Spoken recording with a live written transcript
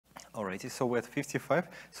Alrighty, so we're at 55,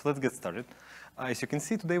 so let's get started. As you can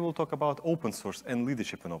see, today we'll talk about open source and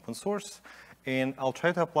leadership in open source, and I'll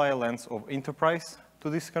try to apply a lens of enterprise to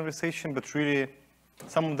this conversation, but really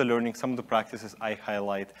some of the learning, some of the practices I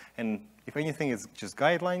highlight, and if anything is just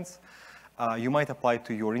guidelines, you might apply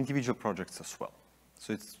to your individual projects as well.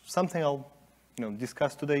 So it's something I'll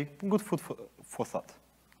discuss today, good food for thought.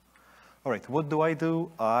 All right, what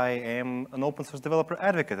do? I am an open source developer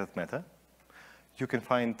advocate at Meta. You can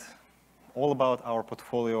find all about our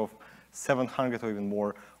portfolio of 700 or even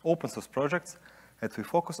more open source projects that we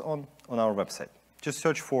focus on our website. Just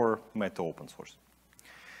search for Meta Open Source.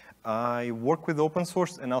 I work with open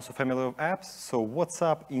source and also family of apps, so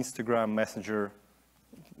WhatsApp, Instagram, Messenger,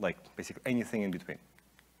 like basically anything in between.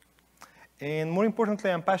 And more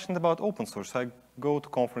importantly, I'm passionate about open source. I go to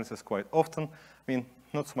conferences quite often. I mean,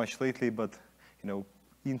 not so much lately, but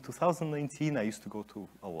in 2019, I used to go to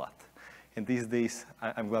a lot. And these days,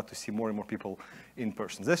 I'm glad to see more and more people in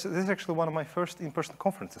person. This is actually one of my first in-person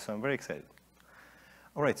conferences, so I'm very excited.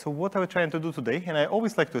 All right, so what are we trying to do today? And I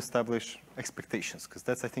always like to establish expectations, because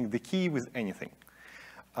that's, I think, the key with anything.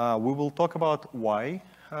 We will talk about why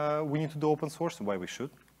we need to do open source and why we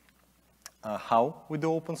should, how we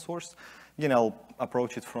do open source. Again, I'll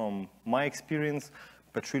approach it from my experience,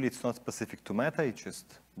 but really it's not specific to Meta, it's just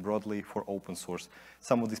broadly for open source.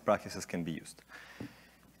 Some of these practices can be used.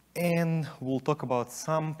 And we'll talk about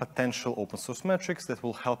some potential open source metrics that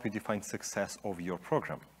will help you define success of your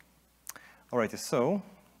program. Alrighty, so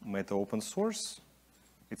Meta Open Source,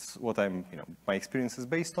 it's what my experience is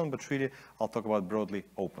based on, but really I'll talk about broadly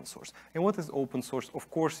open source. And what is open source? Of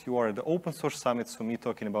course, you are at the Open Source Summit, so me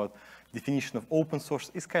talking about definition of open source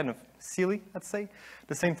is kind of silly, I'd say. At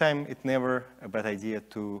the same time, it's never a bad idea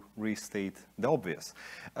to restate the obvious.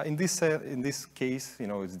 In this case,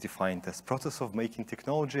 it's defined as process of making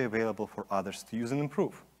technology available for others to use and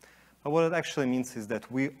improve. But what it actually means is that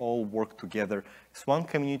we all work together as one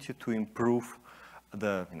community to improve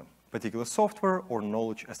the particular software or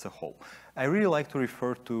knowledge as a whole. I really like to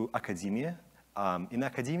refer to academia. In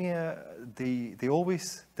academia,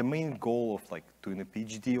 the main goal of doing a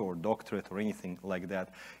PhD or doctorate or anything like that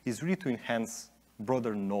is really to enhance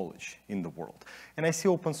broader knowledge in the world. And I see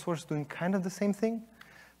open source doing kind of the same thing,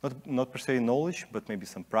 not per se knowledge, but maybe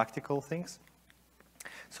some practical things.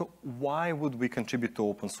 So why would we contribute to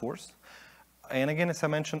open source? And again, as I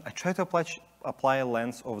mentioned, I try to apply a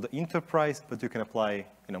lens of the enterprise, but you can apply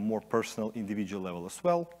more personal, individual level as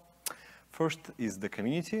well. First is the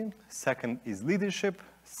community, second is leadership,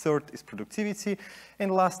 third is productivity,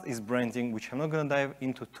 and last is branding, which I'm not going to dive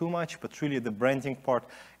into too much, but really the branding part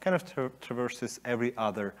kind of traverses every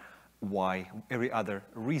other why, every other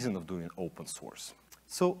reason of doing open source.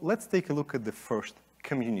 So let's take a look at the first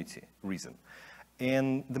community reason.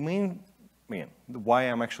 And the why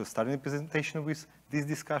I'm actually starting the presentation with this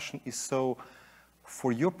discussion is so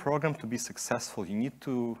for your program to be successful, you need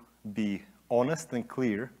to be honest and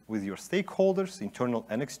clear with your stakeholders, internal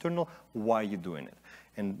and external, why you're doing it.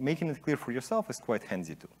 And making it clear for yourself is quite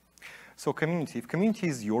handy too. So community, if community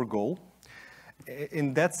is your goal,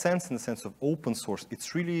 in that sense, in the sense of open source,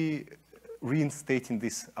 it's really reinstating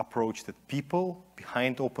this approach that people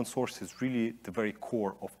behind open source is really the very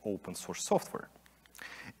core of open source software.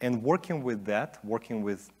 And working with that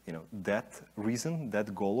reason,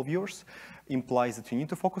 that goal of yours, implies that you need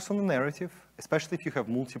to focus on the narrative, especially if you have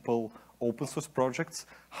multiple open source projects.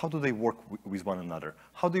 How do they work with one another?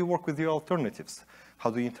 How do you work with your alternatives? How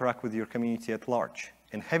do you interact with your community at large?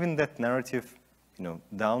 And having that narrative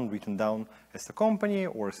written down as a company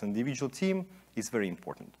or as an individual team is very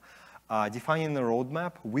important. Defining a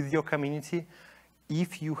roadmap with your community,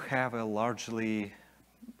 if you have a largely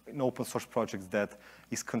open source project that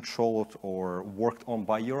is controlled or worked on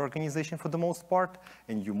by your organization for the most part,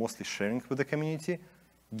 and you're mostly sharing it with the community,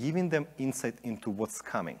 giving them insight into what's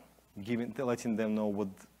coming, letting them know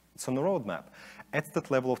what's on the roadmap. At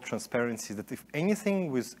that level of transparency that if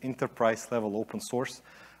anything with enterprise level open source,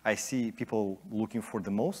 I see people looking for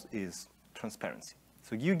the most is transparency.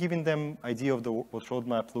 So you giving them idea of what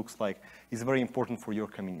roadmap looks like is very important for your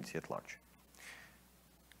community at large.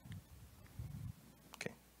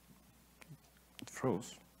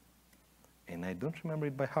 Froze, and I don't remember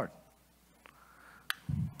it by heart.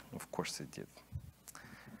 Of course it did.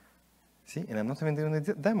 See, and I'm not even doing a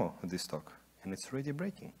demo of this talk, and it's already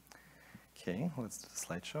breaking. Okay, let's do the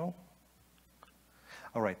slideshow.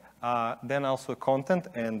 All right, then also content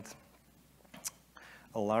and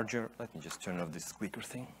a larger, let me just turn off this clicker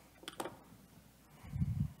thing.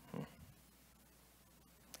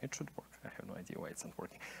 It should work. I have no idea why it's not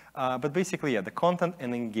working. But basically, yeah, the content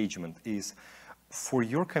and engagement is for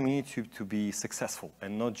your community to be successful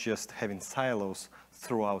and not just having silos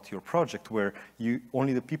throughout your project where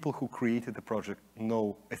only the people who created the project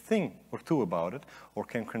know a thing or two about it or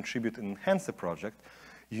can contribute and enhance the project,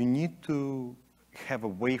 you need to have a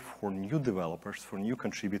way for new developers, for new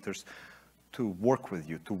contributors to work with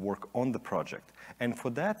you, to work on the project. And for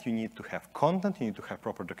that, you need to have content, you need to have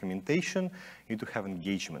proper documentation, you need to have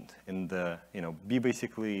engagement, and be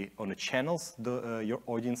basically on the channels your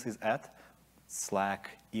audience is at,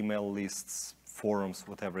 Slack, email lists, forums,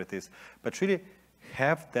 whatever it is. But really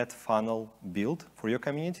have that funnel built for your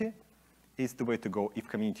community is the way to go if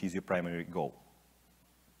community is your primary goal.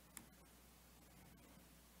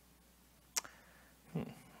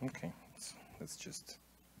 Okay, let's just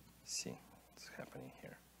see what's happening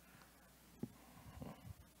here.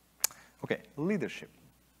 Okay, leadership.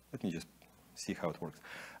 Let me just see how it works.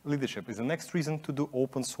 Leadership is the next reason to do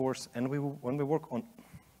open source, and when we work on...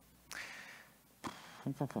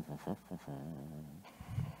 Okay.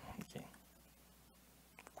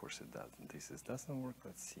 Of course it doesn't. This doesn't work.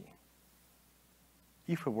 Let's see.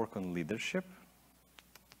 If we work on leadership,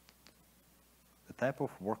 the type of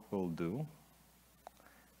work we'll do,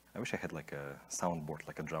 I wish I had like a soundboard,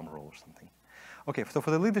 like a drum roll or something. Okay, so for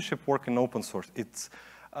the leadership work in open source, it's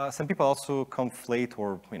some people also conflate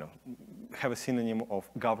or have a synonym of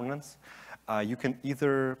governance. You can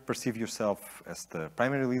either perceive yourself as the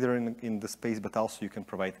primary leader in the space, but also you can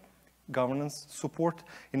provide governance support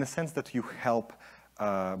in the sense that you help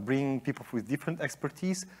bring people with different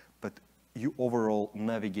expertise, but you overall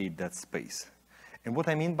navigate that space. And what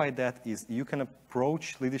I mean by that is you can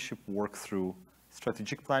approach leadership work through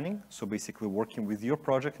strategic planning, so basically working with your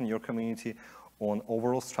project and your community on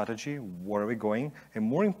overall strategy, where are we going, and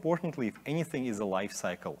more importantly, if anything, is a life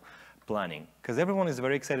cycle planning. Because everyone is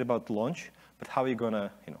very excited about launch, but how are you going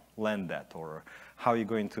to land that, or how are you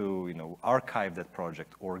going to archive that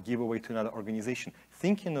project or give away to another organization?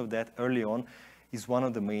 Thinking of that early on is one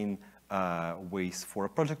of the main ways for a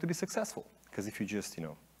project to be successful. Because if you just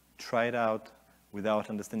try it out without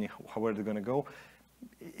understanding where they're going to go,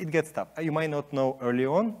 it gets tough. You might not know early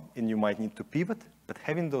on, and you might need to pivot, but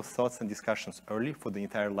having those thoughts and discussions early for the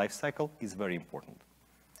entire life cycle is very important.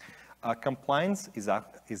 Compliance is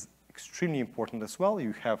extremely important as well.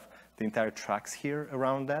 You have the entire tracks here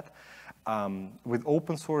around that. With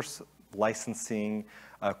open source, licensing,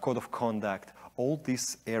 code of conduct, all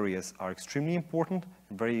these areas are extremely important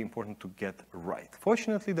and very important to get right.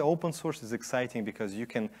 Fortunately, the open source is exciting because you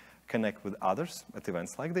can connect with others at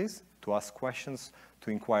events like this, to ask questions, to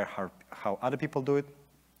inquire how other people do it.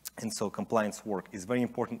 And so compliance work is very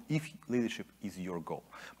important if leadership is your goal.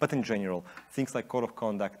 But in general, things like code of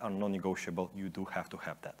conduct are non-negotiable. You do have to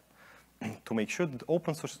have that to make sure that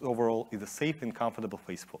open source overall is a safe and comfortable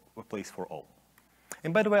place for all.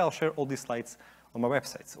 And by the way, I'll share all these slides on my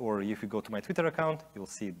websites, or if you go to my Twitter account, you'll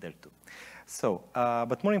see it there too. So,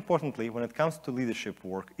 but more importantly, when it comes to leadership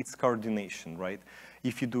work, it's coordination, right?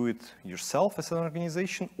 If you do it yourself as an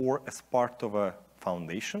organization or as part of a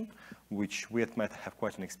foundation, which we at Meta have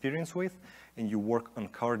quite an experience with, and you work on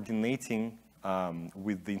coordinating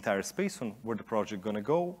with the entire space on where the project is going to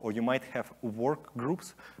go, or you might have work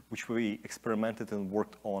groups, which we experimented and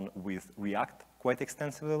worked on with React quite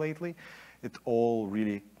extensively lately. It all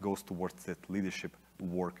really goes towards that leadership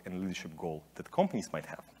work and leadership goal that companies might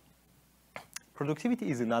have. Productivity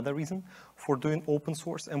is another reason for doing open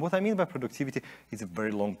source. And what I mean by productivity is a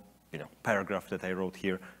very long paragraph that I wrote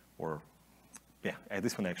here, or yeah,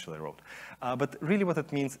 this one actually I wrote. But really what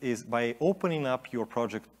it means is by opening up your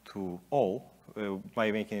project to all,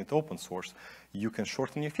 by making it open source, you can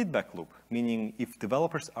shorten your feedback loop, meaning if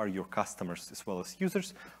developers are your customers as well as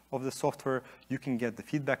users of the software, you can get the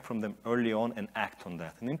feedback from them early on and act on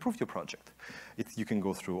that and improve your project. You can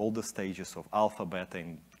go through all the stages of alpha, beta,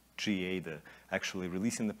 and GA, the actually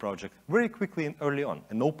releasing the project very quickly and early on.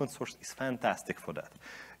 And open source is fantastic for that.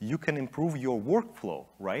 You can improve your workflow,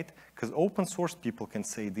 right? Because open source people can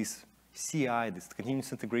say this CI, this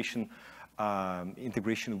continuous integration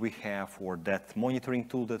we have, or that monitoring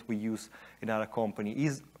tool that we use in our company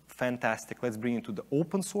is fantastic. Let's bring it to the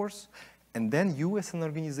open source. And then you as an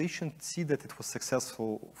organization see that it was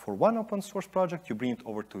successful for one open source project, you bring it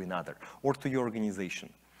over to another or to your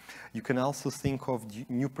organization. You can also think of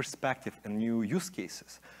new perspective and new use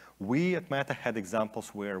cases. We at Meta had examples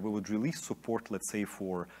where we would release support, let's say,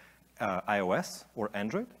 for iOS or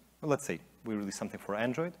Android. Well, let's say we release something for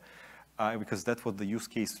Android because that was the use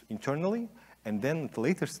case internally. And then at the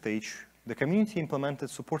later stage, the community implemented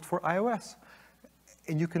support for iOS.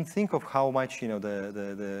 And you can think of how much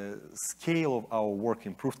the scale of our work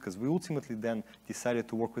improved, because we ultimately then decided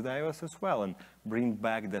to work with iOS as well and bring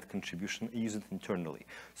back that contribution and use it internally.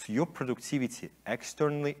 So your productivity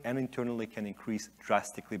externally and internally can increase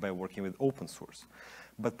drastically by working with open source.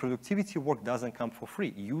 But productivity work doesn't come for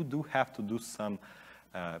free. You do have to do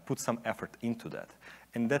put some effort into that.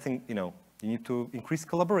 And that, you need to increase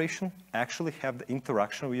collaboration, actually have the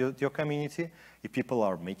interaction with your community. If people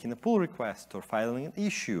are making a pull request or filing an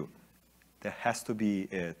issue, there has to be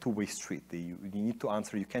a two-way street. You need to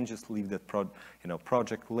answer. You can't just leave that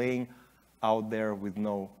project laying out there with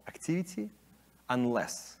no activity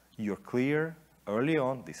unless you're clear early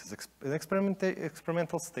on, this is an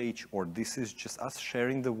experimental stage, or this is just us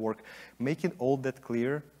sharing the work. Making all that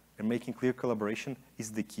clear and making clear collaboration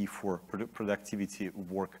is the key for productivity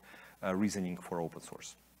work reasoning for open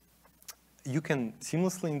source. You can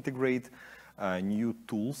seamlessly integrate new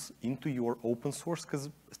tools into your open source, because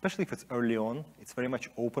especially if it's early on, it's very much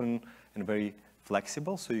open and very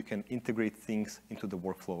flexible, so you can integrate things into the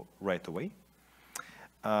workflow right away.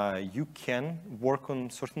 You can work on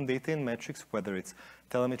certain data and metrics, whether it's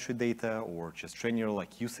telemetry data or just general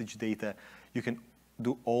like usage data. You can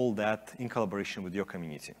do all that in collaboration with your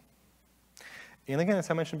community. And again, as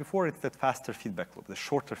I mentioned before, it's that faster feedback loop, the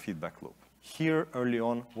shorter feedback loop. Here, early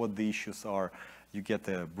on, what the issues are, you get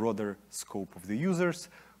a broader scope of the users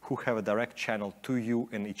who have a direct channel to you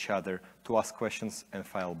and each other to ask questions and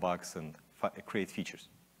file bugs and create features.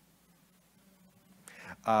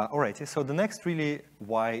 All right, so the next really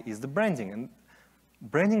why is the branding. And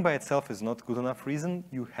branding by itself is not good enough reason.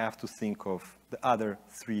 You have to think of the other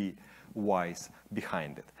three whys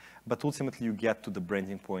behind it. But ultimately, you get to the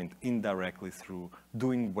branding point indirectly through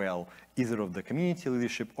doing well, either of the community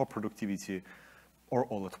leadership or productivity, or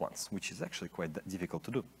all at once, which is actually quite difficult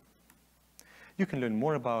to do. You can learn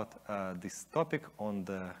more about this topic on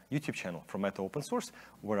the YouTube channel from Meta Open Source,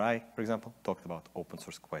 where I, for example, talked about open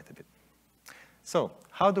source quite a bit. So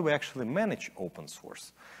how do we actually manage open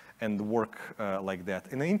source and work like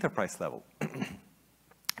that in an enterprise level?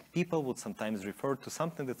 People would sometimes refer to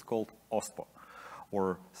something that's called OSPO,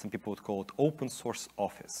 or some people would call it open source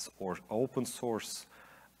office or open source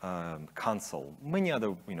console, many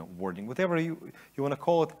other wording, whatever you want to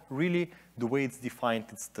call it. Really, the way it's defined,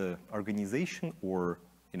 it's the organization or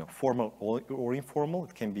formal or informal.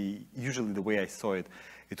 It can be, usually the way I saw it,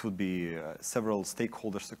 it would be several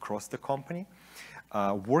stakeholders across the company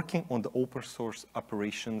working on the open source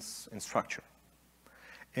operations and structure.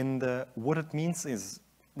 And what it means is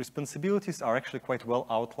responsibilities are actually quite well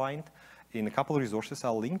outlined in a couple of resources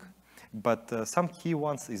I'll link. But some key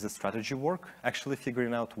ones is the strategy work, actually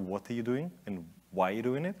figuring out what are you doing and why you're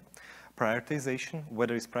doing it. Prioritization,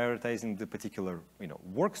 whether it's prioritizing the particular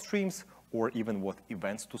work streams or even what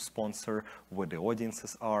events to sponsor, what the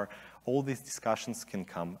audiences are. All these discussions can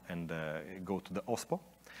come and go to the OSPO.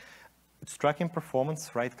 It's tracking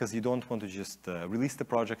performance, right? Because you don't want to just release the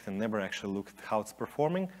project and never actually look at how it's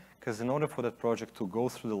performing. Because in order for that project to go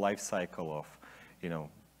through the life cycle of,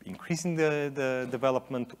 increasing the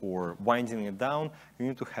development or winding it down, you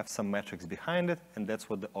need to have some metrics behind it, and that's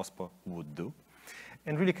what the OSPO would do.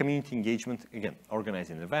 And really community engagement, again,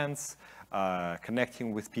 organizing events,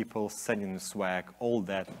 connecting with people, sending the swag, all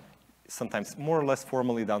that, sometimes more or less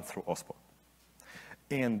formally done through OSPO.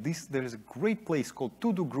 And there is a great place called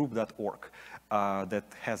todogroup.org that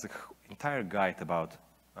has an entire guide about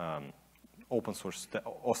open source, the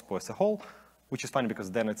OSPO as a whole, which is funny because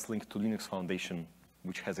then it's linked to Linux Foundation,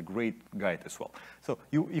 which has a great guide as well. So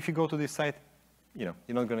if you go to this site, you're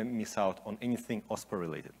not going to miss out on anything OSPO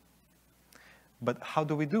related. But how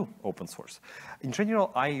do we do open source? In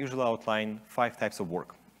general, I usually outline 5 types of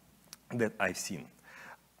work that I've seen.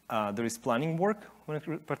 There is planning work when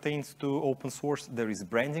it pertains to open source. There is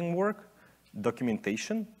branding work,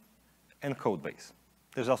 documentation, and code base.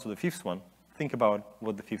 There's also the 5th one. Think about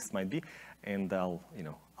what the 5th might be, and I'll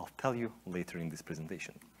tell you later in this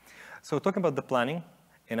presentation. So talking about the planning,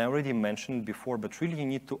 and I already mentioned before, but really you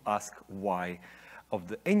need to ask why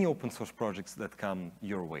of any open source projects that come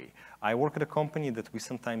your way. I work at a company that we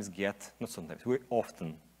sometimes get, not sometimes, we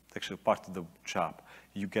often, it's actually part of the job,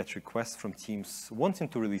 you get requests from teams wanting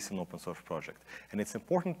to release an open source project. And it's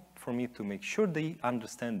important for me to make sure they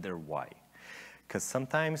understand their why. Because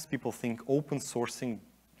sometimes people think open sourcing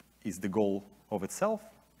is the goal of itself.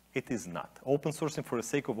 It is not. Open sourcing for the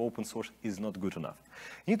sake of open source is not good enough.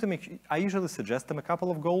 You need to I usually suggest them a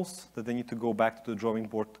couple of goals that they need to go back to the drawing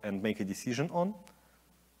board and make a decision on.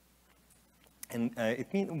 And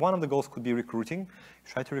one of the goals could be recruiting.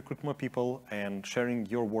 Try to recruit more people, and sharing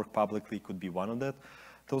your work publicly could be one of that.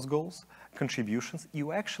 those goals. Contributions,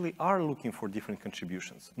 you actually are looking for different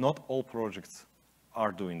contributions. Not all projects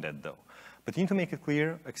are doing that though. But you need to make it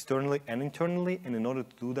clear externally and internally, and in order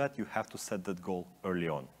to do that, you have to set that goal early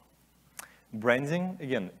on. Branding,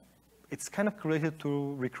 again, it's kind of related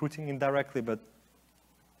to recruiting indirectly, but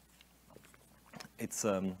it's,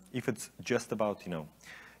 if it's just about,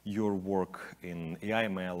 your work in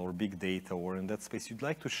AI/ML or big data or in that space, you'd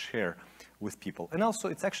like to share with people. And also,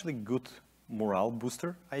 it's actually good morale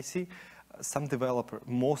booster, I see.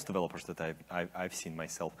 Most developers that I've seen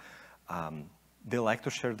myself, they like to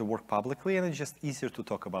share the work publicly, and it's just easier to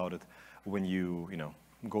talk about it when you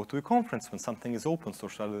go to a conference, when something is open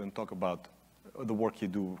source, rather than talk about the work you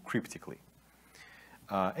do cryptically.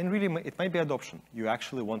 And really, it might be adoption. You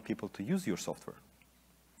actually want people to use your software.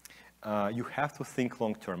 You have to think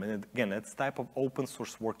long-term. And again, that's the type of open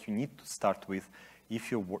source work you need to start with if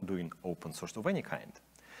you're doing open source of any kind.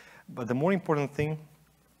 But the more important thing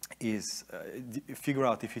is figure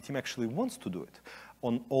out if your team actually wants to do it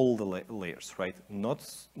on all the layers, right? Not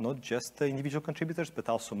just the individual contributors, but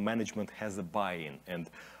also management has a buy-in. And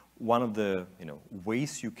one of the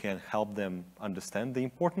ways you can help them understand the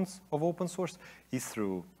importance of open source is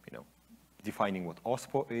through defining what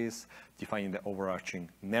OSPO is, defining the overarching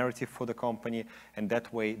narrative for the company, and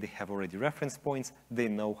that way they have already reference points. They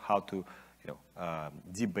know how to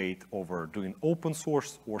debate over doing open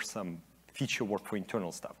source or some feature work for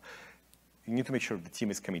internal stuff. You need to make sure the team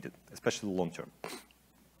is committed, especially long term.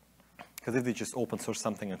 Because if they just open source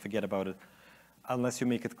something and forget about it, unless you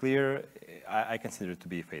make it clear, I consider it to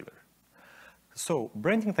be a failure. So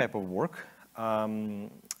branding type of work,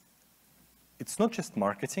 it's not just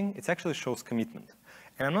marketing, it actually shows commitment.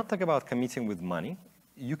 And I'm not talking about committing with money.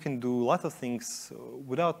 You can do a lot of things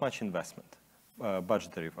without much investment,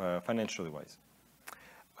 budgetary, financially wise.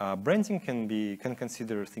 Branding can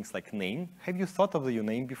consider things like name. Have you thought of your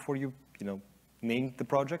name before you named the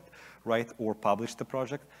project, right? Or published the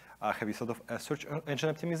project? Have you thought of search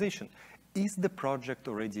engine optimization? Is the project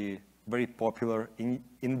already very popular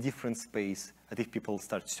in different space, that if people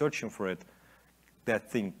start searching for it,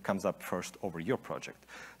 that thing comes up first over your project?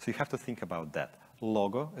 So you have to think about that.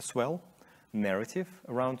 Logo as well, narrative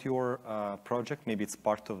around your project. Maybe it's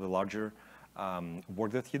part of the larger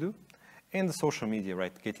work that you do. And the social media,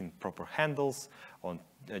 right? Getting proper handles on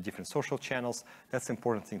different social channels. That's an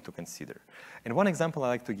important thing to consider. And one example I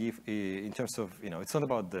like to give in terms of, it's not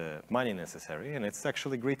about the money necessary, and it's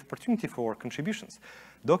actually a great opportunity for contributions.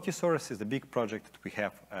 DocuSource is a big project that we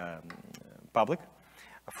have public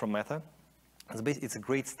from Meta. It's a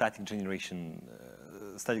great static generator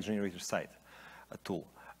site tool.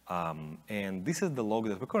 And this is the logo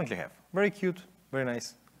that we currently have. Very cute, very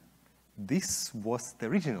nice. This was the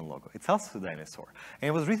original logo. It's also a dinosaur. And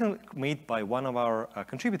it was made by one of our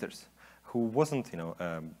contributors who wasn't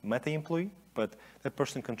a Meta employee, but that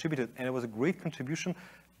person contributed. And it was a great contribution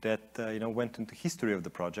that went into history of the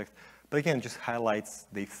project. But again, just highlights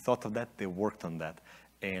they thought of that, they worked on that.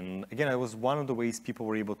 And again, it was one of the ways people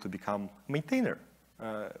were able to become maintainer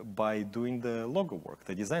by doing the logo work,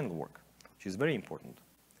 the design work, which is very important.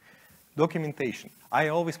 Documentation. I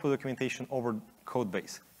always put documentation over code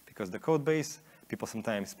base, because the code base, people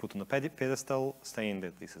sometimes put on a pedestal saying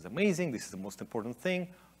that this is amazing, this is the most important thing.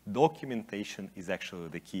 Documentation is actually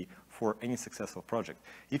the key for any successful project.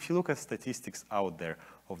 If you look at statistics out there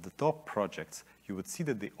of the top projects, you would see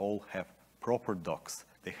that they all have proper docs.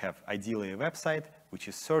 They have ideally a website, which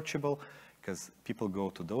is searchable, because people go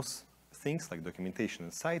to those things like documentation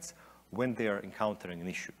and sites when they are encountering an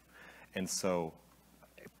issue. And so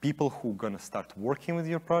people who are going to start working with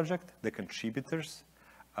your project, the contributors,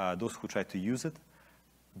 those who try to use it,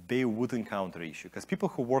 they would encounter issue. Because people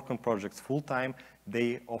who work on projects full-time,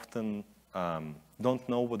 they often don't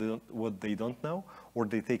know what they don't know, or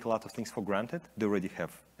they take a lot of things for granted. They already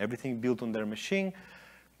have everything built on their machine.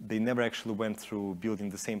 They never actually went through building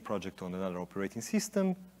the same project on another operating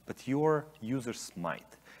system, but your users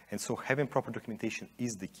might. And so having proper documentation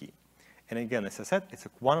is the key. And again, as I said, it's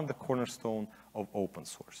one of the cornerstones of open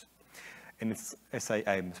source. And it's, as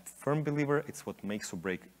I'm a firm believer, it's what makes or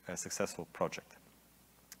break a successful project.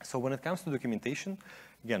 So when it comes to documentation,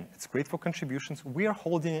 again, it's great for contributions. We are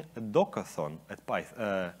holding a Docathon at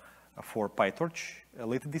for PyTorch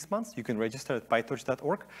later this month. You can register at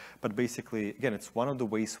pytorch.org. But basically, again, it's one of the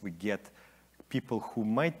ways we get people who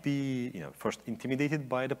might be first intimidated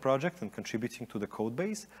by the project and contributing to the code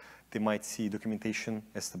base. They might see documentation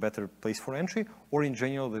as the better place for entry, or in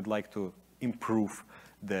general, they'd like to improve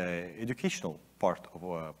the educational part of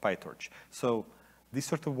PyTorch. So this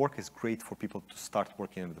sort of work is great for people to start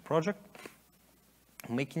working with the project,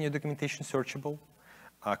 making your documentation searchable,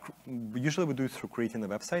 Usually we do it through creating a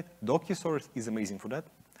website. DocuSource is amazing for that.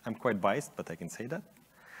 I'm quite biased, but I can say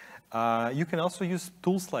that. You can also use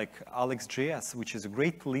tools like Alex.js, which is a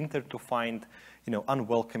great linter to find,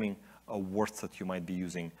 unwelcoming words that you might be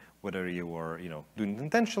using, whether you are, doing it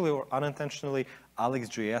intentionally or unintentionally.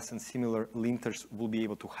 Alex.js and similar linters will be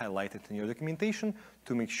able to highlight it in your documentation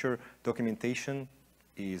to make sure documentation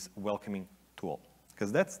is welcoming to all,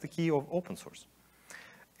 because that's the key of open source.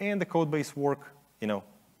 And the code base work,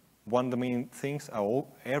 one of the main things,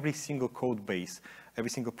 every single code base, every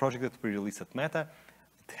single project that we release at Meta,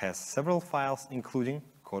 it has several files, including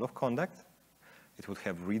code of conduct. It would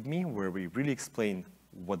have README, where we really explain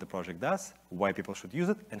what the project does, why people should use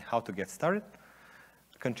it, and how to get started.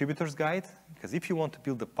 Contributors guide, because if you want to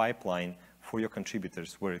build a pipeline for your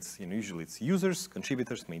contributors, where it's, usually it's users,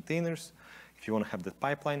 contributors, maintainers, if you want to have that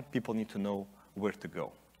pipeline, people need to know where to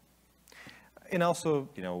go. And also,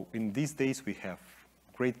 in these days, we have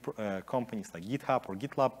great companies like GitHub or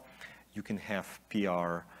GitLab. You can have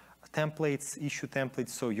PR templates, issue templates,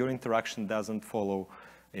 so your interaction doesn't follow,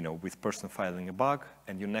 with person filing a bug,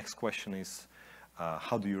 and your next question is,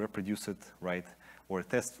 how do you reproduce it, right? Or a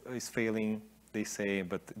test is failing, they say,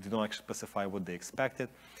 but they don't actually specify what they expected.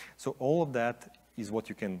 So all of that is what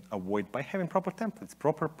you can avoid by having proper templates,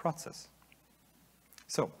 proper process.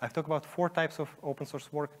 So I've talked about 4 types of open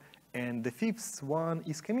source work, and the 5th one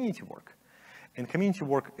is community work. And community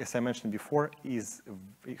work, as I mentioned before,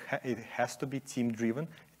 it has to be team-driven.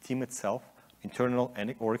 Team itself, internal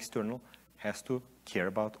or external, has to care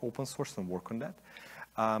about open source and work on that.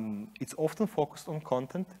 It's often focused on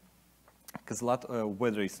content, because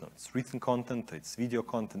whether it's written content, it's video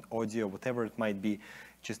content, audio, whatever it might be,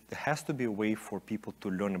 just there has to be a way for people to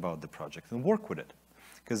learn about the project and work with it.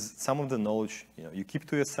 Because some of the knowledge, you keep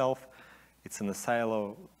to yourself, it's in a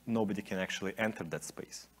silo, nobody can actually enter that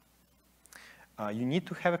space. You need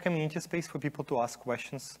to have a community space for people to ask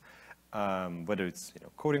questions, whether it's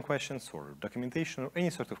coding questions or documentation or any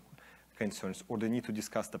sort of concerns, or they need to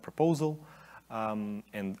discuss the proposal,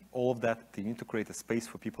 and all of that. They need to create a space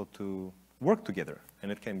for people to work together,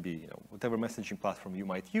 and it can be whatever messaging platform you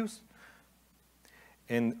might use.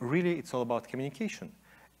 And really, it's all about communication,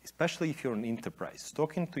 especially if you're an enterprise.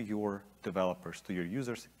 Talking to your developers, to your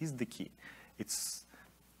users, is the key. It's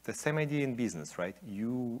the same idea in business, right?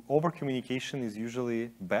 Over-communication is usually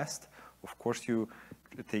best. Of course, you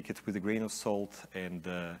take it with a grain of salt, and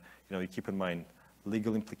you keep in mind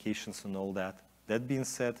legal implications and all that. That being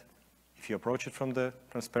said, if you approach it from the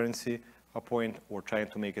transparency point or trying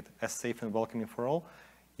to make it as safe and welcoming for all,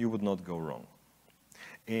 you would not go wrong.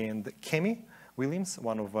 And Kemi Williams,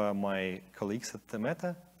 one of my colleagues at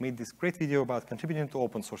Meta, made this great video about contributing to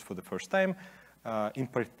open source for the first time in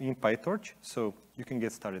PyTorch. So you can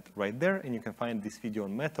get started right there, and you can find this video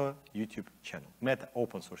on Meta YouTube channel, Meta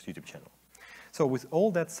open source YouTube channel. So with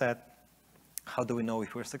all that said, how do we know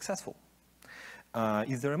if we're successful?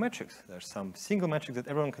 Is there a metrics? There's some single metric that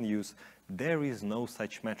everyone can use. There is no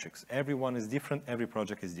such metrics. Everyone is different. Every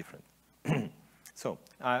project is different. So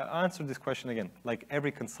I answered this question again, like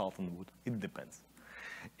every consultant would. It depends.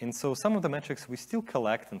 And so some of the metrics we still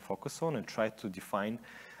collect and focus on and try to define,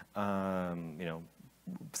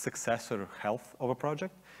 success or health of a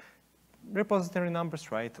project. Repository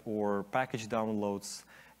numbers, right, or package downloads,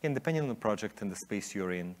 and depending on the project and the space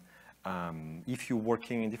you're in. If you're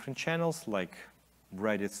working in different channels like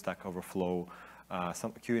Reddit, Stack Overflow,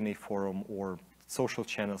 some Q&A forum, or social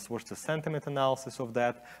channels, what's the sentiment analysis of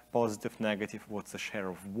that, positive, negative, what's the share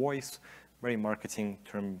of voice, very marketing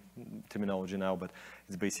terminology now, but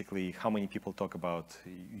it's basically how many people talk about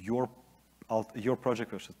your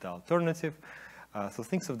project versus the alternative. So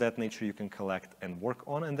things of that nature you can collect and work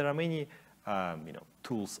on, and there are many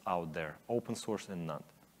tools out there, open source and none.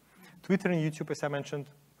 Twitter and YouTube, as I mentioned,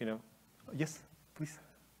 yes, please.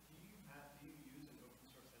 Do you use an open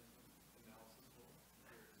source sentiment analysis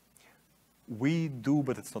tool? We do,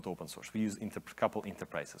 but it's not open source. We use a couple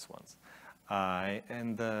enterprises ones.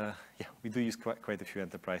 Yeah, we do use quite a few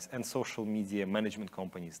enterprise and social media management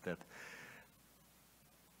companies that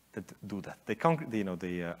do that. They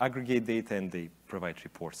aggregate data and they provide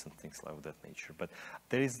reports and things of that nature. But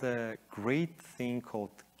there is the great thing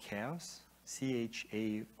called CHAOSS,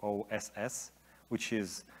 CHAOSS, which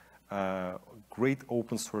is a great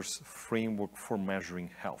open source framework for measuring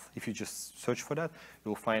health. If you just search for that,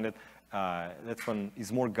 you'll find it. That one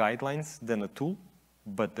is more guidelines than a tool,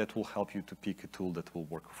 but that will help you to pick a tool that will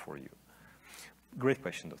work for you. Great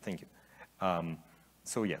question, though. Thank you.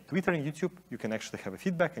 So yeah, Twitter and YouTube, you can actually have a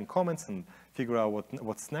feedback and comments and figure out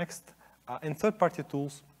what's next. And third-party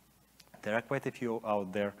tools, there are quite a few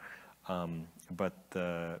out there. But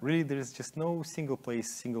really, there is just no single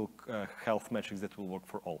place, single health metrics that will work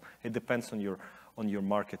for all. It depends on your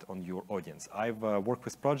market, on your audience. I've worked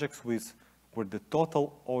with projects where the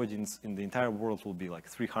total audience in the entire world will be like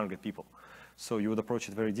 300 people. So you would approach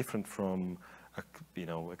it very different from a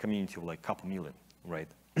community of like a couple million, right?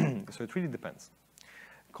 So it really depends.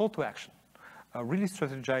 Call to action. Really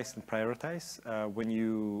strategize and prioritize when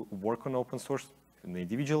you work on open source on the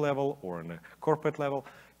individual level or on a corporate level.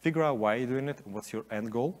 Figure out why you're doing it, what's your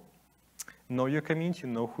end goal. Know your community,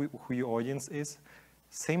 know who your audience is.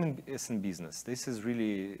 Same as in business. This is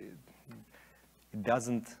really, it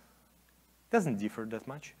doesn't differ that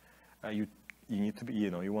much. You need to be,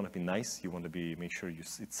 you want to be nice. You want to make sure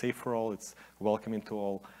it's safe for all, it's welcoming to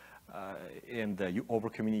all, and you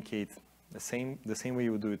over-communicate the same way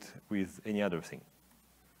you would do it with any other thing.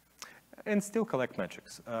 And still collect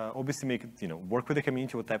metrics. Obviously, work with the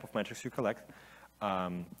community, what type of metrics you collect.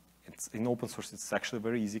 It's in open source, it's actually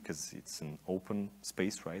very easy because it's an open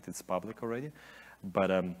space, right? It's public already.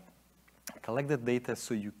 But collect that data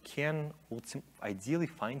so you can ideally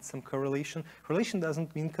find some correlation. Correlation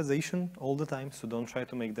doesn't mean causation all the time, so don't try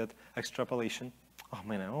to make that extrapolation. Oh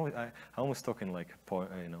man, I almost talking like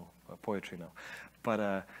poetry now.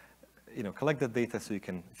 But collect that data so you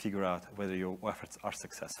can figure out whether your efforts are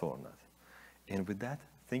successful or not. And with that,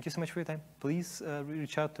 thank you so much for your time. Please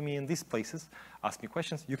reach out to me in these places. Ask me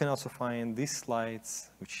questions. You can also find these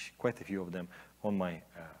slides, which quite a few of them, on my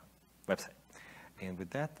website. And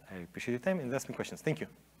with that, I appreciate your time and ask me questions. Thank you.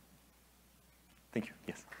 Thank you.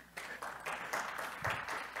 Yes.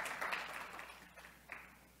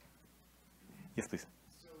 Yes, please.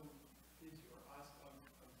 So is your OSPO,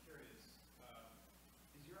 I'm curious,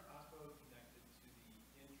 is your OSPO connected to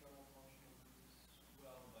the internal functional groups as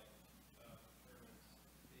well, like procurement,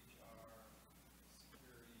 HR,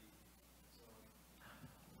 security, so on?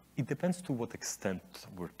 It depends to what extent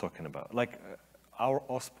we're talking about. Like, our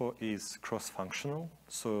OSPO is cross-functional,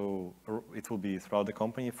 so it will be throughout the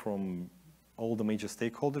company from all the major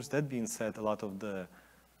stakeholders. That being said, a lot of the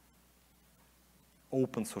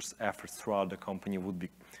open source efforts throughout the company would be,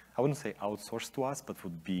 I wouldn't say outsourced to us, but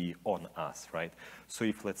would be on us, right? So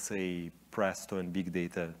if, let's say, Presto and Big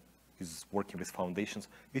Data is working with foundations,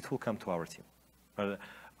 it will come to our team,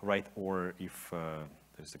 right? Or if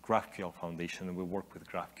there's a GraphQL foundation and we work with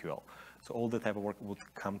GraphQL. So all that type of work would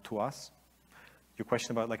come to us. Your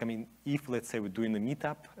question about, if, let's say, we're doing a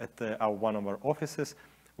meetup at one of our offices,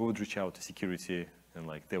 we would reach out to security and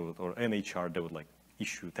they would, or NHR, they would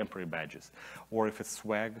issue temporary badges. Or if it's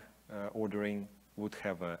swag ordering, would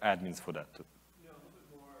have admins for that too. A little bit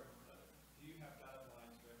more, do you have data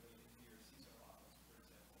lines directly into your CISO office, for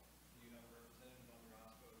example? Do you have a representative on your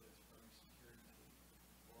OSPO that's from your security team,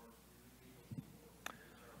 or your legal team, or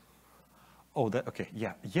your HR team? Oh, okay,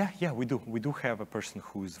 yeah, we do. We do have a person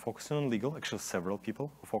who's focusing on legal, actually several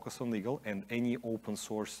people who focus on legal, and any open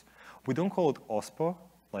source. We don't call it OSPO,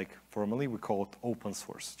 formally, we call it open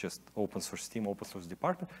source, just open source team, open source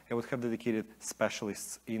department. And would have dedicated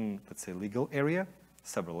specialists in, let's say, legal area,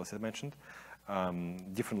 several, as I mentioned,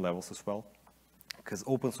 different levels as well. Because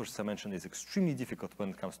open source, as I mentioned, is extremely difficult when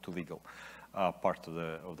it comes to legal part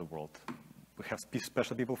of the world. We have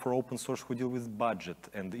special people for open source who deal with budget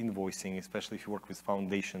and invoicing, especially if you work with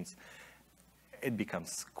foundations. It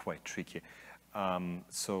becomes quite tricky.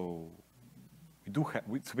 So we do have,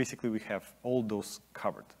 so basically we have all those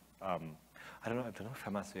covered. I don't know if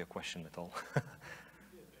I'm answering your question at all.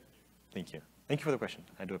 Thank you. Thank you for the question.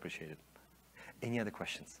 I do appreciate it. Any other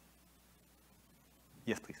questions?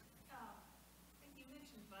 Yes, please.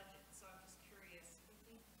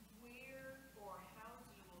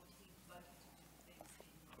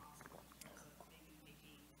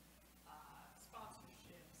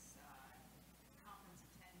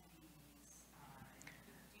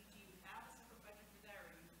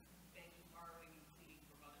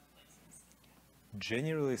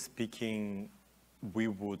 Generally speaking, we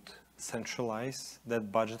would centralize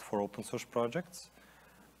that budget for open source projects.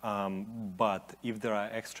 But if there are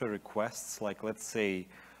extra requests, like let's say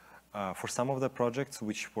for some of the projects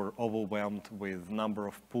which were overwhelmed with number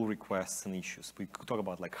of pull requests and issues, we could talk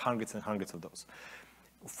about hundreds and hundreds of those.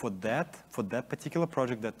 For that particular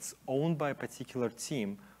project that's owned by a particular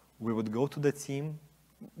team, we would go to the team.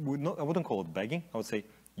 I wouldn't call it begging. I would say,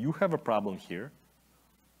 you have a problem here.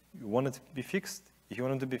 You want it to be fixed. If you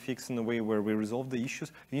want it to be fixed in a way where we resolve the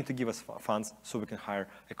issues, you need to give us funds so we can hire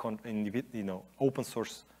open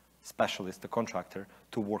source specialist, a contractor,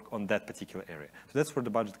 to work on that particular area. So that's where the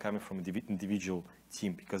budget coming from individual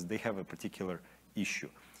team, because they have a particular issue.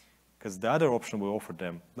 Because the other option we offer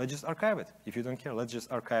them, let's just archive it. If you don't care, let's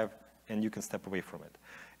just archive and you can step away from it.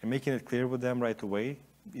 And making it clear with them right away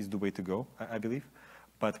is the way to go, I believe.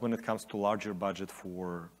 But when it comes to larger budget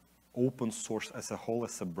for open source as a whole,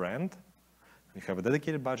 as a brand, you have a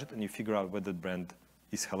dedicated budget and you figure out where that brand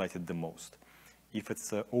is highlighted the most. If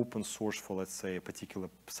it's open source for, let's say, a particular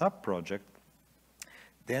sub-project,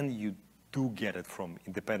 then you do get it from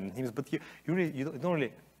independent teams, but you don't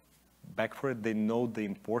really beg for it. They know the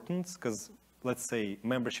importance, because let's say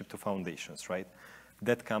membership to foundations, right?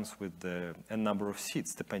 That comes with a number of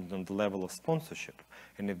seats depending on the level of sponsorship.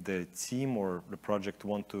 And if the team or the project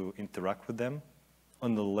want to interact with them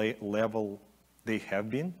on the level they have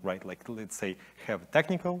been, right? Like, let's say, have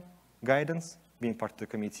technical guidance, being part of the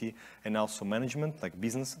committee, and also management, like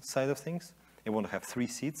business side of things. They want to have 3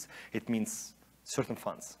 seats. It means certain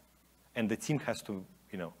funds. And the team has to,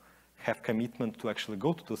 have commitment to actually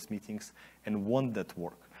go to those meetings and want that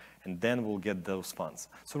work. And then we'll get those funds.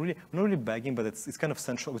 So really, we're not really begging, but it's kind of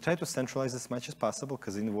central. We try to centralize as much as possible,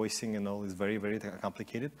 because invoicing and all is very, very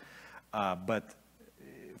complicated.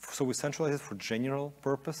 So we centralize it for general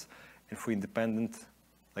purpose, and for independent,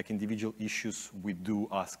 like individual issues, we do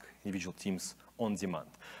ask individual teams on demand.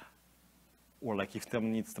 Or like if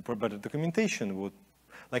them needs the better documentation,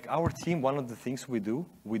 like our team, one of the things we do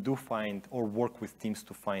find or work with teams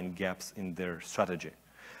to find gaps in their strategy.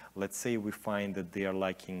 Let's say we find that they are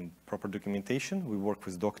lacking proper documentation. We work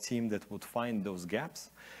with doc team that would find those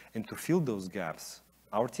gaps. And to fill those gaps,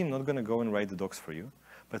 our team not going to go and write the docs for you,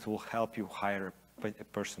 but will help you hire a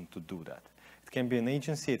person to do that. It can be an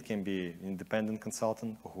agency, it can be an independent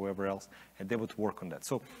consultant or whoever else, and they would work on that.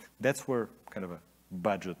 So that's where kind of a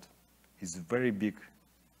budget is a very big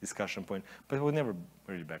discussion point, but we'll never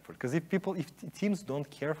really beg for it. Because if teams don't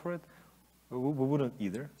care for it, we wouldn't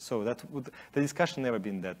either. So the discussion never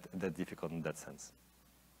been that difficult in that sense.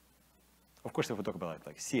 Of course, if we talk about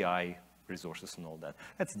like CI resources and all that,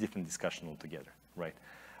 that's a different discussion altogether, right?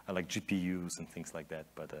 Like GPUs and things like that,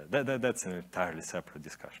 but that's an entirely separate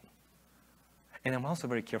discussion. And I'm also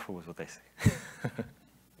very careful with what I say.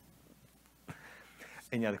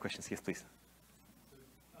 Any other questions? Yes, please.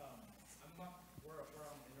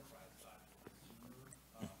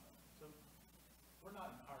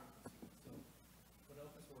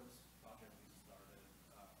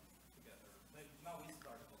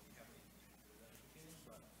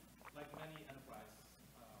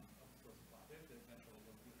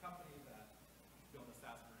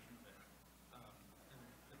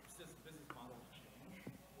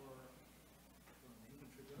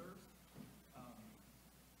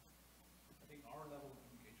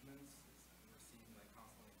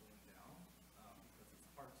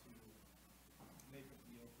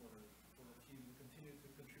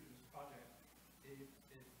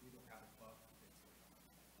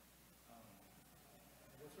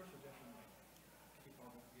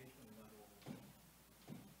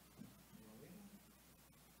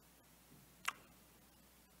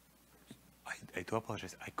 I do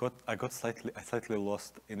apologize. I got slightly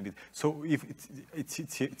lost in a bit. So if it's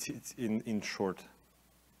in short,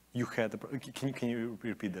 you had. Can you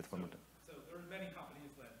repeat that one more time? So there are many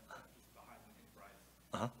companies that are just behind the enterprise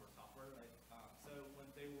for software, right? So when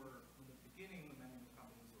the beginning, many of the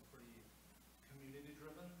companies were pretty community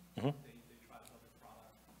driven. They try to build a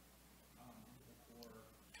product into the core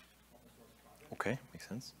open source project. Okay, makes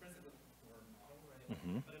sense. Principally the core model, right?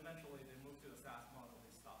 But eventually they moved to a SaaS model. They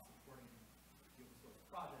stopped supporting the open source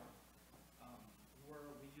project. Where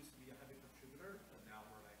we used to be a heavy contributor, but now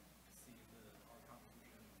we're like see our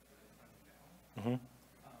contribution really trending down. In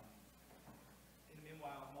the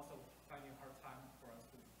meanwhile, I'm also finding a hard time for us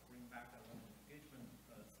to bring back that level of engagement,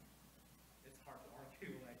 because it's hard to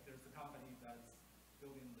argue. Like, there's a company that's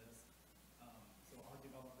building this, so our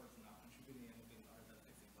developers are not contributing anything other than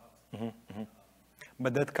fixing bugs.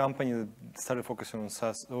 But that company that started focusing on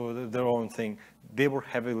SaaS or their own thing, they were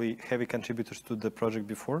heavy contributors to the project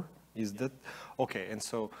before? Is that? Okay, and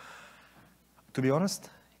so, to be honest,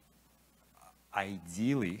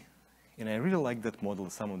 ideally, and I really like that model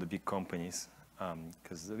of some of the big companies,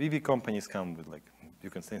 because the big companies come with, like, you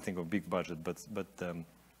can think of big budget, but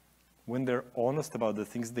when they're honest about the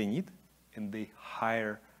things they need, and they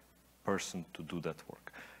hire a person to do that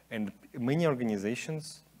work. And many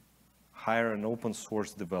organizations hire an open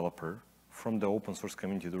source developer from the open source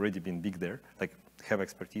community who's already been big there, like have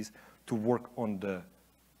expertise, to work on the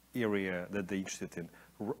area that they're interested in.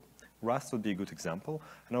 Rust would be a good example.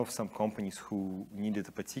 I know of some companies who needed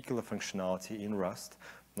a particular functionality in Rust,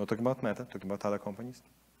 not talking about Meta, talking about other companies,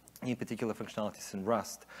 need particular functionalities in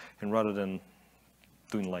Rust, and rather than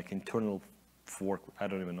doing like internal fork, I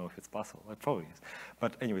don't even know if it's possible, it probably is.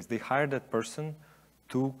 But anyways, they hired that person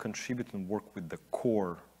to contribute and work with the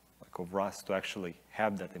core of Rust to actually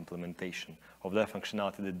have that implementation of that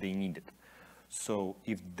functionality that they needed. So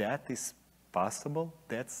if that is possible,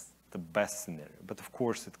 that's the best scenario. But of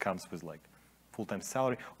course, it comes with like full-time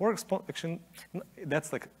salary or actually,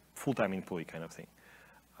 that's like full-time employee kind of thing.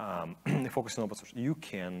 Focus on open source. You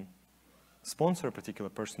can sponsor a particular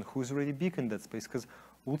person who's already big in that space, because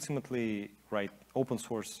ultimately, right, open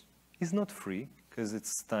source is not free because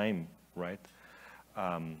it's time, right?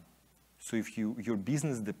 So if your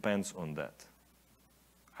business depends on that,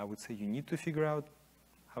 I would say you need to figure out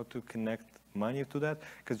how to connect money to that,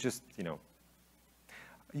 because just,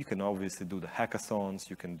 you can obviously do the hackathons,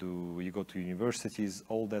 you go to universities,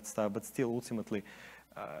 all that stuff, but still ultimately,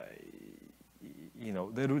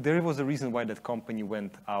 there was a reason why that company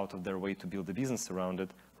went out of their way to build a business around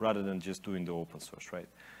it rather than just doing the open source, right?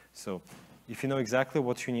 So if you know exactly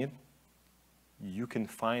what you need, you can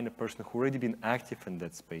find a person who already been active in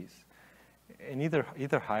that space and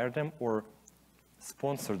either hire them or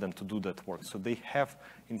sponsor them to do that work. So they have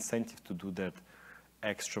incentive to do that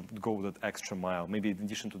go that extra mile, maybe in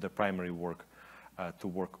addition to the primary work, to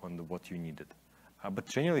work on what you needed. But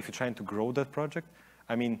generally, if you're trying to grow that project,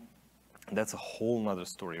 I mean, that's a whole nother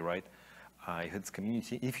story, right? If it's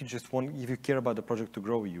community, if you care about the project to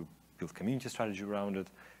grow, you build community strategy around it,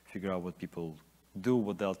 figure out what people do,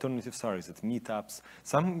 what the alternatives are. Is it meetups?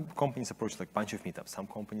 Some companies approach like a bunch of meetups. Some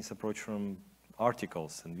companies approach from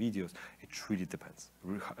articles and videos. It really depends.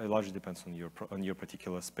 It largely depends on your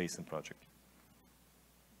particular space and project.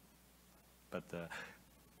 But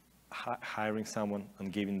hiring someone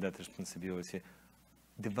and giving that responsibility,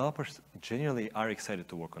 developers generally are excited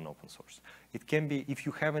to work on open source. It can be, if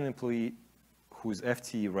you have an employee who is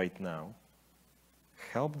FTE right now,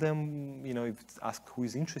 help them, ask who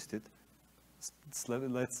is interested.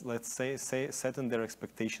 Let's say set in their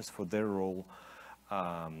expectations for their role,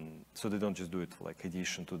 so they don't just do it for like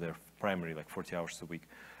addition to their primary, like 40 hours a week.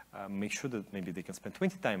 Make sure that maybe they can spend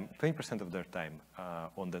 20% of their time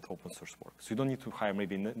on that open source work. So you don't need to hire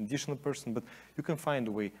maybe an additional person, but you can find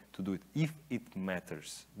a way to do it if it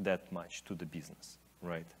matters that much to the business,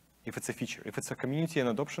 right? If it's a feature, if it's a community and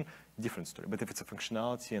adoption, different story. But if it's a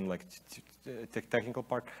functionality and like technical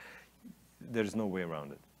part, there's no way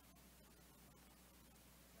around it.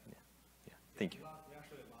 Yeah. Thank you. We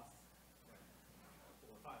actually lost like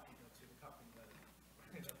 4 or 5 people to the company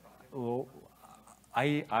that the project. Well,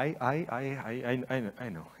 I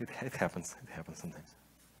know. It happens. It happens sometimes.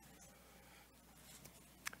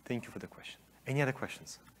 Thank you for the question. Any other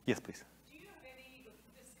questions? Yes, please. Do you have any,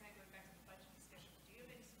 this is kind of going back to the budget discussion, do you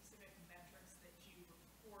have any specific metrics that you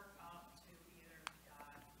report up to either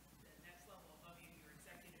the next level above you, your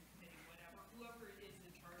executive committee, whoever is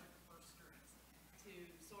in charge of the purse strings, to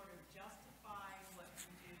sort of justify what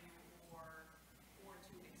you do or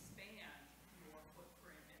to expand your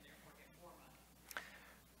footprint and therefore get more money?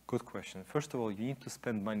 Good question. First of all, you need to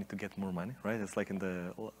spend money to get more money, right? It's like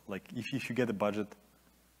if you get a budget,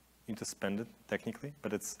 you need to spend it technically,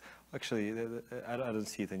 but it's actually, I don't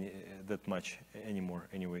see it that much anymore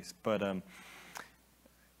anyways. But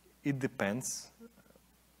it depends.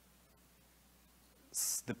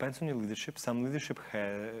 Depends on your leadership. Some leadership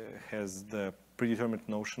has the predetermined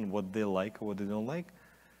notion what they like or what they don't like.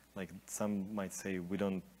 Like some might say we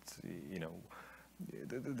don't,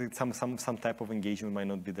 some type of engagement might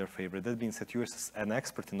not be their favorite. That being said, you as an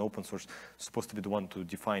expert in open source supposed to be the one to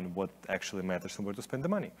define what actually matters and where to spend the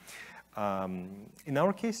money. In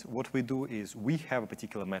our case, what we do is we have a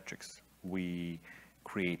particular metrics we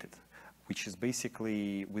created, which is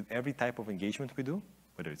basically with every type of engagement we do,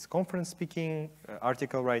 whether it's conference speaking,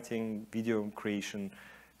 article writing, video creation,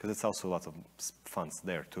 because it's also lots of funds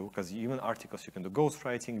there too, because even articles, you can do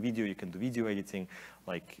ghostwriting, video, you can do video editing,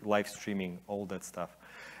 like live streaming, all that stuff.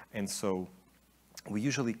 And so we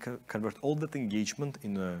usually convert all that engagement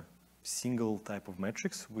in a single type of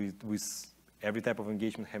metrics with every type of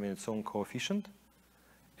engagement having its own coefficient,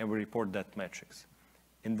 and we report that metrics.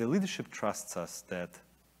 And the leadership trusts us that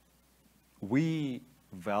we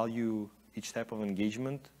value each type of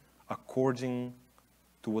engagement according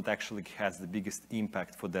to what actually has the biggest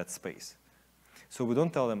impact for that space. So we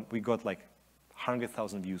don't tell them we got like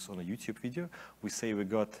 100,000 views on a YouTube video. We say we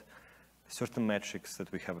got certain metrics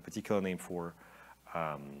that we have a particular name for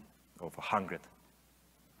of 100.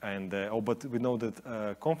 And, but we know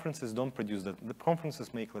that conferences don't produce that. The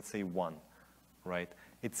conferences make, let's say, 1, right?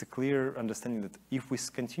 It's a clear understanding that if we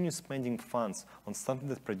continue spending funds on something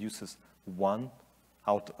that produces 1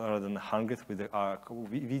 out rather than 100 with our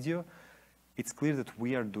video, it's clear that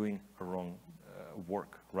we are doing wrong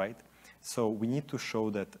work, right? So we need to show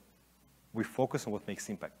that we focus on what makes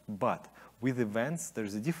impact. But with events,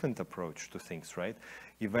 there's a different approach to things, right?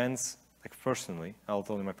 Events, like personally, I'll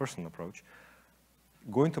tell you my personal approach.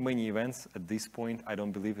 Going to many events at this point, I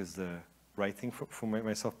don't believe is the right thing for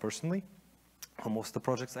myself personally. For most of the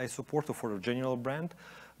projects I support or for a general brand,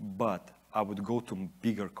 but I would go to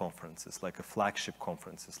bigger conferences, like a flagship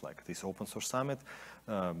conferences, like this Open Source Summit.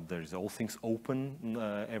 There's All Things Open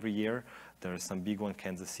every year. There are some big one,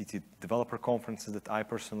 Kansas City developer conferences that I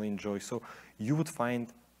personally enjoy. So you would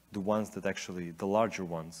find the ones that actually, the larger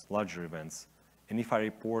ones, larger events. And if I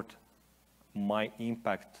report my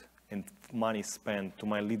impact and money spent to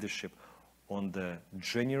my leadership on the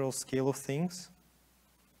general scale of things,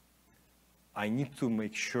 I need to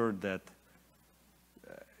make sure that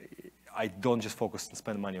I don't just focus and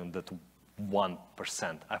spend money on that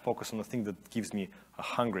 1%. I focus on the thing that gives me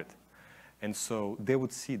 100. And so they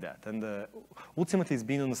would see that. And ultimately, it's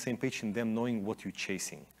being on the same page and them knowing what you're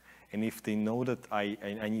chasing. And if they know that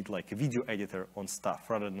I need like a video editor on stuff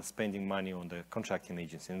rather than spending money on the contracting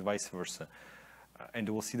agency and vice versa, and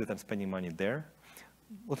they will see that I'm spending money there,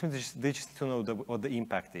 ultimately they just need to know what the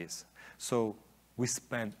impact is. So we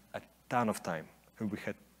spent a ton of time, and we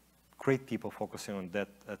had great people focusing on that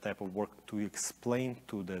type of work to explain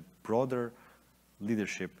to the broader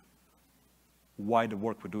leadership why the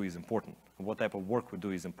work we do is important, and what type of work we do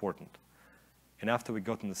is important. And after we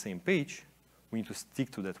got on the same page, we need to stick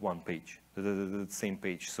to that one page, the same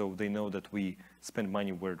page, so they know that we spend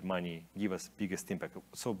money where money gives us biggest impact.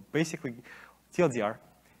 So basically, TLDR,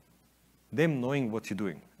 them knowing what you're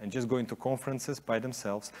doing and just going to conferences by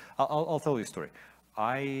themselves. I'll tell you a story.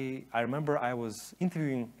 I remember I was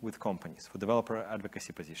interviewing with companies for developer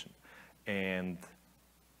advocacy position. And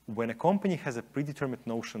when a company has a predetermined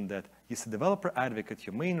notion that as a developer advocate,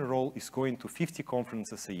 your main role is going to 50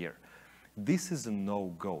 conferences a year, this is a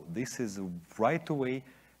no-go. This is a right away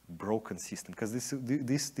broken system, because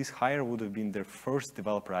this hire would have been their first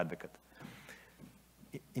developer advocate.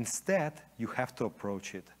 Instead, you have to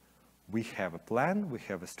approach it. We have a plan, we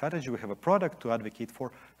have a strategy, we have a product to advocate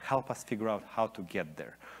for, help us figure out how to get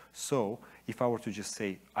there. So if I were to just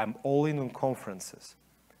say, I'm all in on conferences,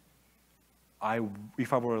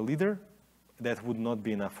 if I were a leader, that would not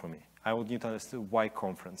be enough for me. I would need to understand why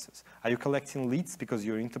conferences. Are you collecting leads because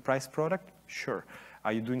you're an enterprise product? Sure.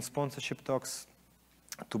 Are you doing sponsorship talks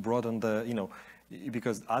to broaden the,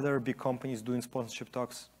 because other big companies doing sponsorship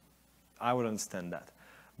talks? I would understand that.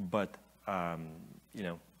 But,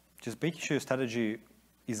 just making sure your strategy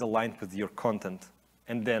is aligned with your content,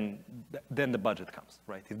 and then the budget comes,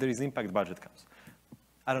 right? If there is impact, budget comes.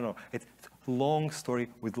 I don't know. It's a long story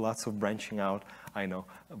with lots of branching out, I know,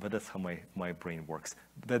 but that's how my brain works.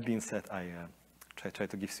 That being said, I try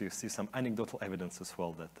to give you some anecdotal evidence as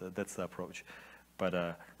well that that's the approach.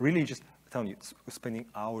 But really just telling you, spending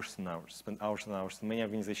hours and hours, spend hours and hours. In many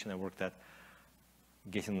organizations I worked at,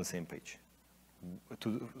 getting on the same page.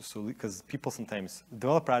 Because people sometimes,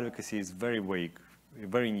 developer advocacy is very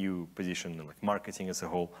new position, like marketing as a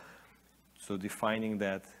whole. So defining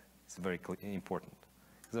that is very important.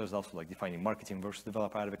 Because there's also like defining marketing versus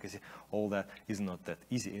developer advocacy. All that is not that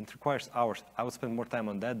easy. It requires hours. I would spend more time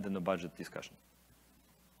on that than a budget discussion.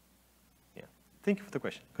 Yeah. Thank you for the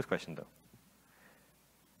question. Good question, though.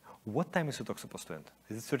 What time is your talk supposed to end?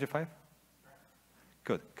 Is it 35?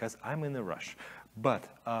 Good, because I'm in a rush. But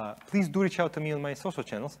please do reach out to me on my social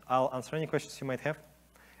channels. I'll answer any questions you might have.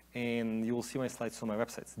 And you will see my slides on my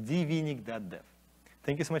website, dvinnik.dev.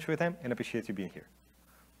 Thank you so much for your time, and appreciate you being here.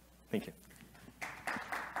 Thank you.